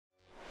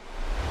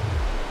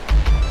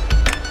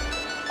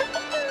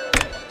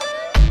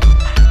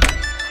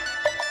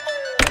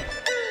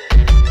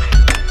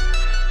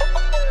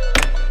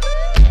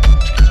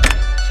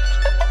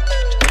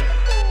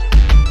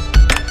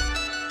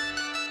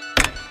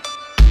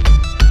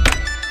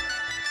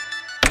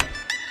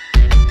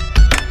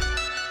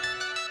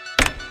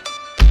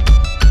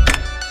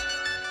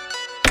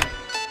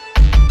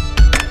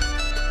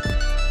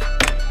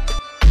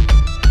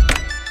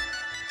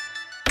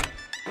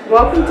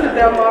Welcome to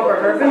Delmarva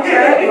Urban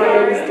Chat. My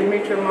name is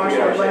Demetria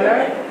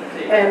Leonard,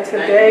 and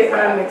today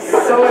I'm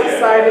so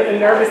excited and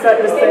nervous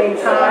at the same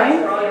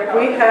time.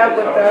 We have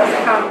with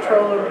us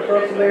Comptroller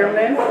Brooke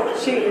Lierman.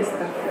 She is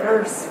the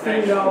first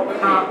female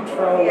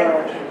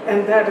comptroller,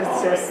 and that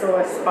is just so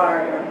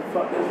inspiring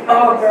for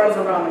all girls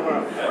around the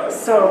world.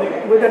 So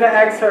we're going to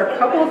ask her a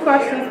couple of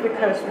questions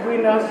because we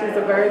know she's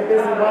a very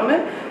busy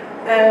woman.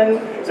 And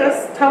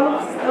just tell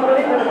us a little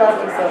bit about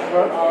yourself,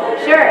 Brooke.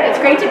 Sure,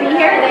 it's great to be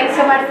here. Thanks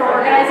so much for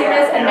organizing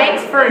this, and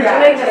thanks for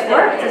doing this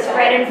work to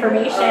spread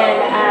information.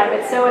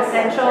 It's so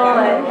essential,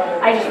 and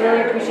I just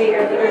really appreciate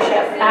your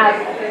leadership.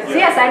 So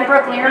yes, I'm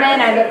Brooke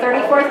Lierman. I'm the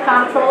 34th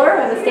Comptroller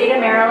of the state of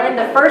Maryland,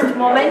 the first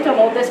woman to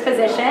hold this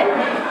position.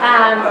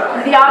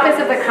 The office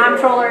of the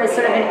Comptroller is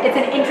sort of it's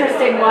an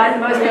interesting one.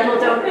 Most people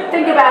don't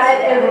think about it,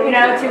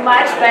 too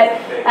much, but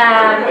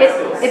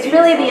it's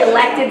really the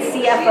elected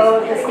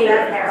CFO of the state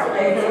of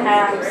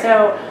Maryland.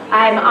 So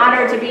I'm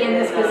honored to be in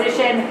this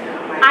position.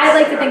 I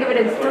like to think of it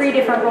in three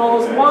different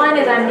roles. One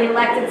is I'm the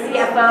elected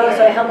CFO,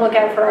 so I help look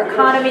out for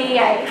economy.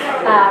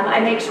 I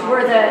make sure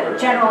we're the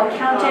general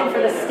accountant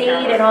for the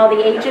state and all the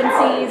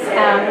agencies.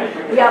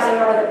 We also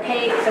are the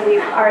pay, so we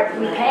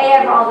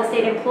pay all the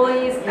state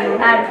employees.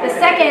 The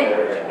second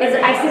is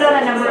I sit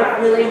on a number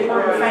of really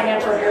important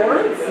financial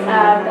boards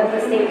that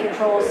the state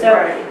controls.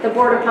 So the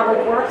Board of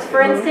Public Works,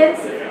 for instance.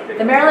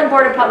 The Maryland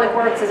Board of Public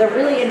Works is a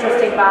really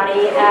interesting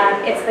body.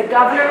 It's the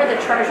governor,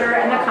 the treasurer,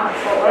 and the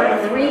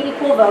comptroller, 3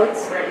 equal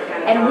votes,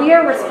 and we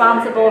are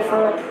responsible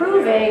for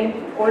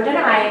approving or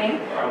denying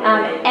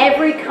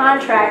every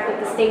contract that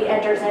the state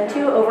enters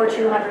into over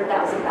 $200,000,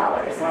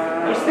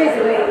 which is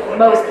basically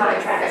most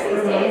contracts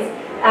these days,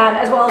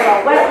 as well as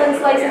all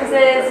wetlands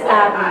licenses,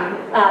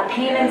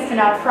 payments to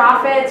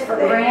nonprofits for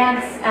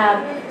grants.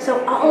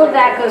 So all of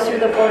that goes through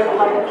the Board of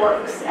Public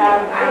Works.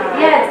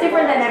 Yeah, it's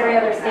different than every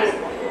other state.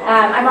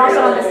 I'm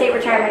also on the State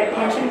Retirement and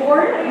Pension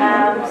Board,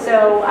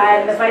 so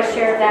I'm the vice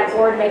chair of that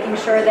board, making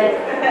sure that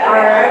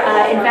our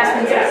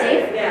investments are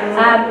safe.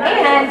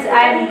 And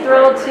I'm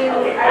thrilled to,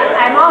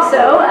 I'm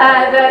also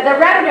the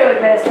revenue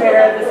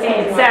administrator of the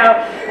state. So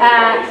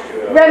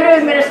revenue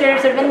administrator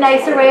is sort of a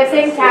nicer way of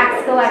saying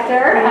tax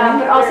collector,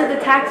 but also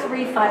the tax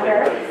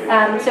refunder.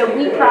 So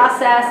we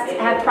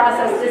have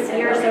processed this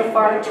year so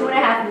far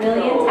 2.5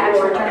 million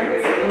tax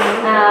returns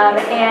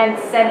and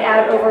sent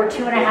out over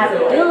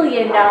 $2.5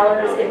 billion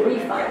in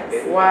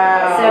refunds.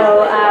 Wow.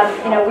 So,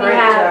 we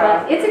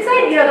have, it's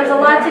exciting. There's a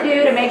lot to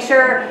do to make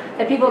sure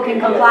that people can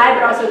comply,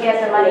 but also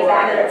get the money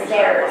back that's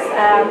theirs.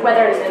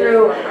 Whether it's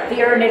through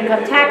the Earned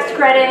Income Tax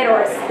Credit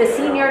or the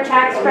Senior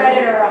Tax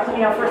Credit or,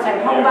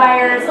 first-time home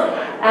buyers.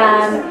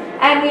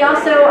 And we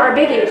also are a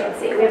big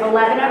agency. We have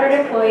 1,100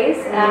 employees.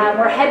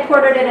 We're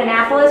headquartered in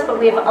Annapolis, but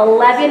we have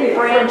 11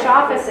 branch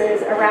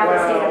offices around the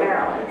state of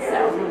Maryland.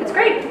 So it's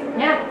great.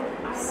 Yeah.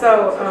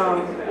 So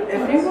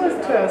if you was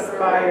to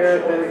inspire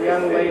the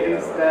young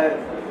ladies that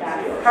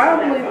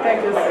probably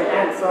think it's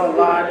against all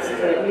odds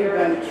to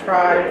even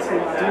try to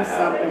do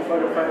something for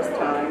the first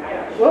time,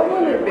 what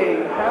would it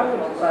be? How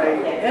would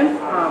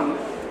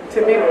to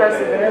me,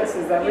 perseverance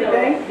is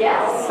everything.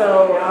 Yes.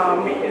 So,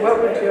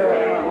 what would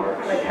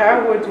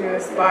how would you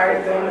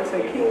inspire them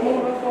to keep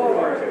moving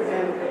forward?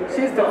 And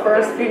she's the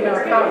first female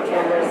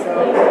comptroller,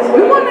 so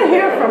we want to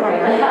hear from her.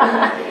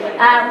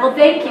 Well,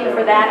 thank you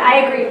for that.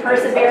 I agree.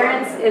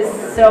 Perseverance is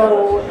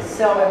so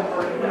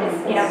important.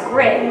 It's,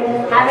 grit.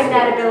 Having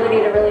that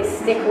ability to really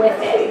stick with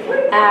it,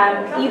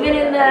 even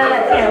in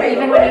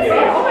even when you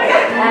fail.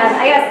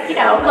 I guess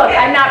look,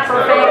 I'm not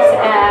perfect,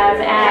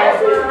 and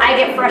I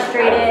get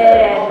frustrated,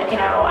 and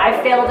I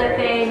failed at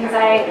things.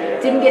 I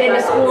didn't get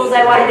into schools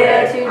I wanted to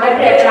go to,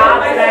 didn't get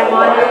jobs that I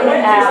wanted,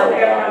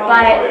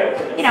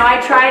 but I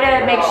try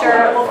to make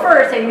sure. Well,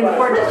 first, I think it's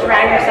important to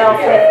surround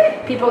yourself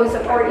with people who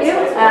support you,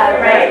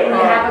 right? When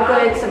you have a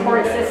good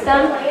support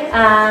system,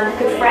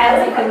 good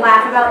friends you can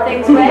laugh about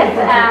things with.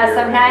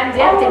 Sometimes,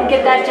 didn't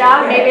get that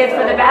job. Maybe it's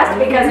for the best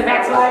because of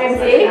X, Y, and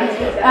Z.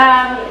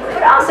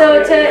 But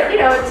also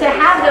to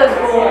have those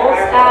goals.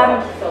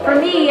 For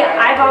me,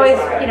 I've always,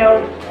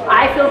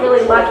 I feel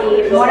really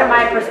lucky. One of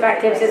my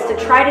perspectives is to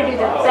try to do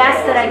the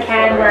best that I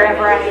can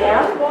wherever I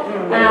am.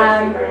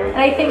 And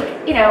I think,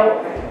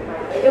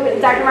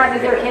 Dr.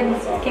 Martin Luther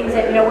King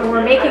said, when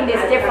we're making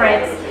this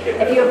difference,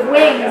 if you have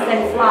wings,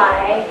 then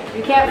fly.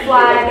 You can't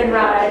fly, then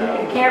run.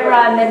 You can't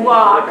run, then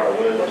walk.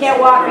 You can't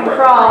walk, then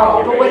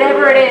crawl. But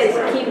whatever it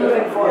is, keep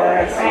moving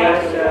forward,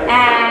 right?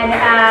 And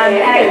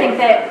I think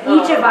that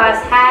each of us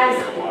has,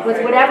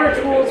 with whatever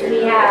tools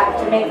we have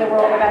to make the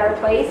world a better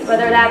place,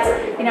 whether that's,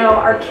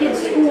 our kids'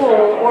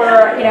 school or,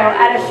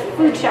 at a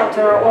food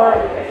shelter or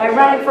by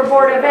running for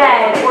Board of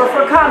Ed or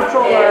for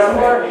Comptroller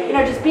or,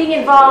 just being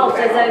involved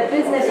as a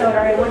business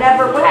owner in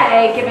whatever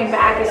way, giving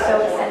back is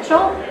so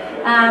essential.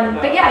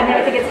 But yeah,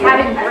 I think it's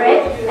having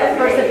grit,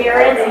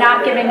 perseverance,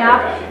 not giving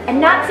up, and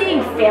not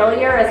seeing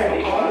failure as an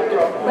end.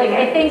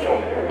 I think,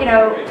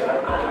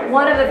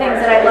 one of the things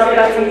that I love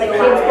about some of the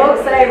kids'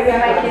 books that I read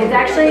my kids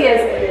actually is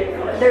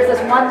there's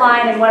this one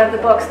line in one of the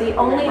books, the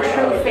only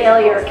true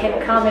failure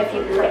can come if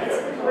you quit.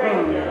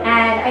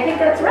 And I think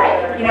that's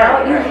right. You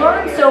know, you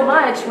learn so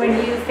much when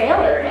you fail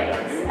at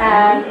things.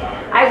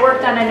 I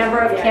worked on a number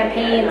of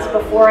campaigns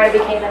before I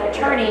became an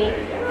attorney,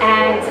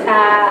 and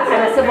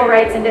I'm a civil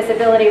rights and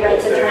disability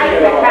rights attorney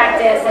by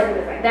practice, and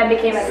then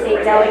became a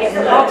state delegate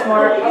from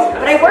Baltimore.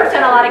 But I worked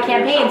on a lot of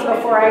campaigns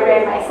before I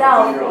ran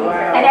myself,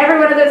 and every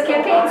one of those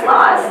campaigns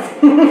lost.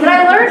 But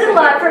I learned a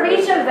lot from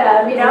each of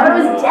them. You know, it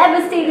was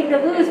devastating to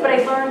lose, but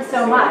I learned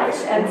so much,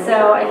 and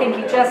so I think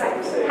you just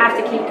have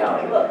to keep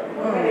going.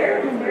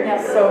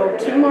 So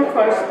 2 more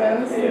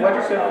questions. What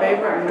is your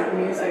favorite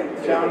music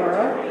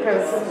genre?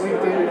 Because we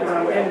do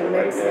in the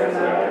mix, and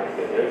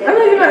I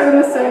know you're not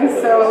going to sing,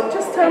 so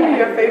just tell me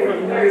your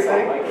favorite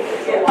music.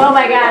 Oh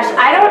my gosh,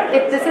 I don't.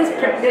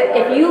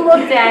 If you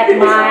looked at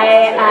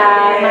my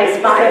my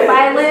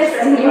Spotify list,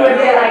 you would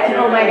be like,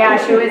 oh my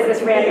gosh, who is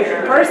this random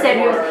person?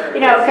 Who's,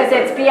 you know, because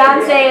it's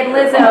Beyonce and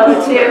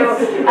Lizzo to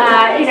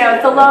you know,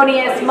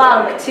 Thelonious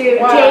Monk to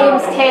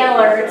James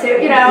Taylor to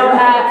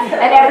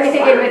and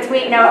everything in between.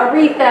 You know,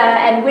 Aretha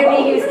and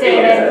Whitney Houston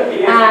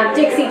and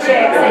Dixie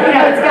Chicks, and you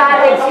know, it's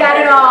got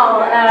it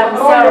all.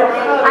 So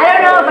I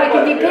don't know if I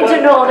can be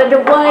pigeonholed into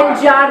one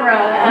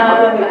genre,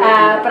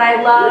 but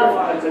I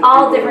love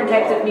all different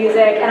types of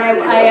music, and I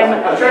will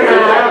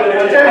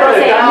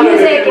say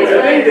music is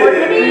really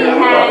important to me,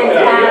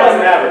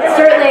 and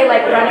certainly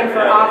like running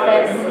for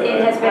office,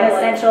 it has been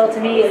essential to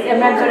me.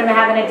 Sometimes when I'm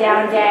having a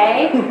down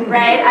day,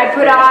 right, I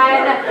put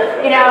on,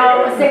 you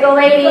know, Single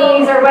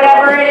Ladies or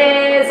whatever it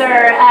is,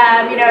 or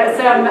you know,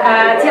 some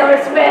Taylor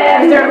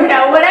Swift or you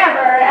know,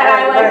 whatever, and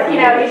I like, you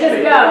know, you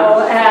just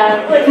go.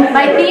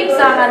 My theme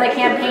song on the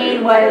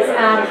campaign was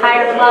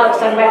Higher Love,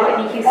 sung by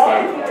Whitney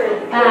Houston.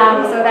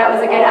 So that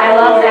was a good, I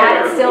love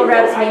that, it still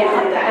revs me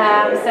up.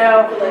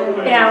 So,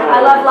 you know,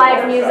 I love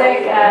live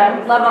music,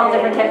 love all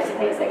different types of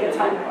music, it's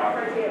fun.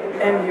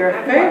 And your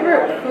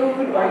favorite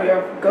food or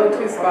your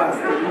go-to spots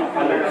to eat?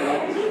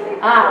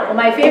 Well,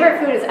 my favorite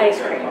food is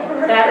ice cream.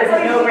 That is a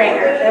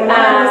no-brainer. And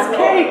mine is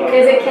cake.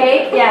 Is it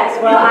cake? Yes.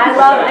 Well, I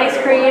love ice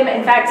cream.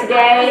 In fact,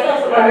 today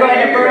I'm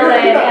going to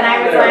Berlin, and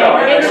I was like,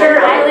 make sure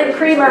Island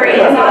Creamery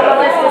is on the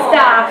list of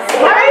stops.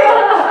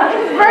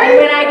 And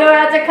when I go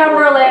out to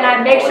Cumberland,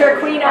 I make sure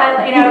Queen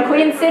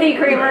City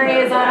Creamery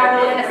is on our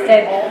list.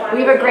 And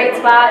we have a great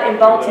spot in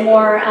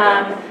Baltimore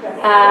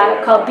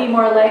called Be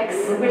More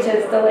Licks, which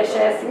is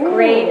delicious.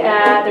 Great.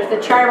 There's the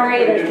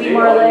Charmery. There's Be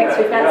More Licks.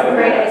 We've got some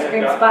great ice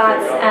cream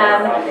spots.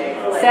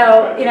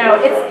 So, you know,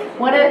 it's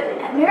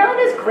Maryland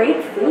is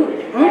great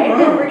food, right?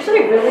 We're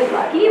actually really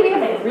lucky. We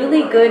have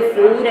really good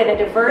food and a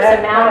diverse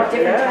amount of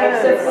different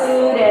types of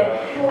food,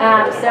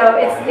 and so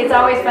it's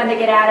always fun to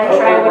get out and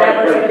try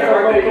whatever sort of the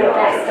local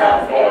best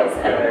stuff is.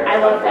 And I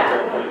love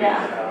that.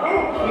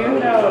 Yeah. You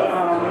know,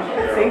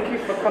 thank you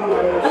for coming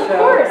on the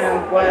show,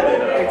 and what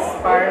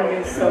inspired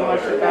me so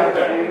much about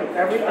you,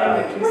 everything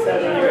that you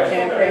said in your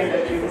campaign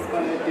that you was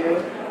going to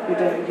do.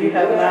 You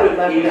have not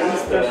left the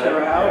East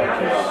Pusher out.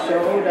 You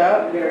showed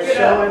up, you're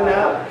showing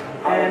up,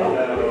 and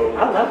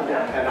I love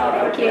that.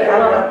 Thank you.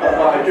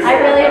 I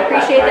really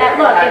appreciate that.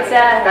 Look, it's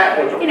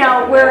you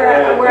know, we're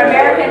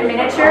American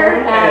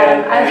miniature.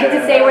 I like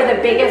to say we're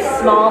the biggest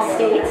small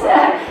state.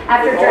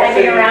 After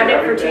driving around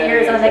it for 2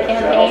 years on the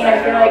campaign,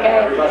 I feel like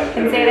I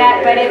can say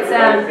that. But it's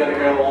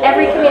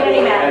every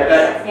community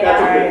matters, you know.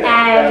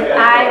 And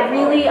I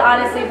really,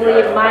 honestly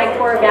believe my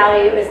core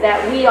value is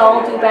that we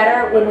all do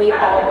better when we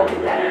all will do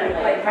better,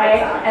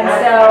 right? And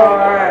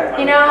so,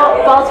 you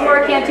know,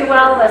 Baltimore can't do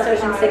well unless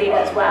Ocean City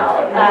does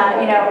well.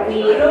 You know,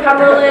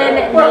 Cumberland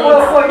needs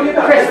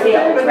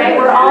Chrisfield, right?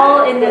 We're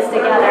all in this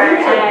together,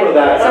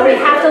 and so we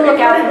have to look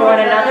out for one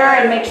another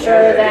and make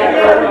sure that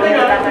we're working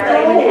together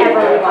whenever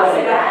we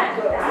possibly can.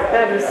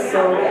 That is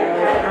so good.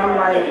 I'm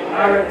like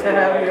honored to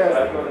have you as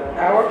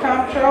our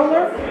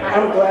comptroller.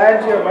 I'm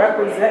glad you're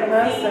representing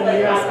us, and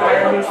you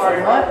inspire me so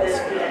much.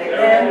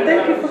 And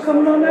thank you for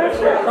coming on our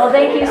show. Well,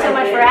 thank you so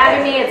much for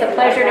having me. It's a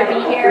pleasure to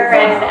be here,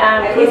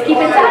 and please keep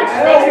in touch.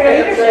 Thanks for your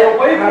leadership.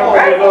 All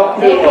right.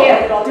 Thank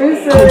you.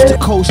 Deuces. Coast to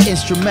coast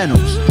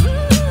instrumentals.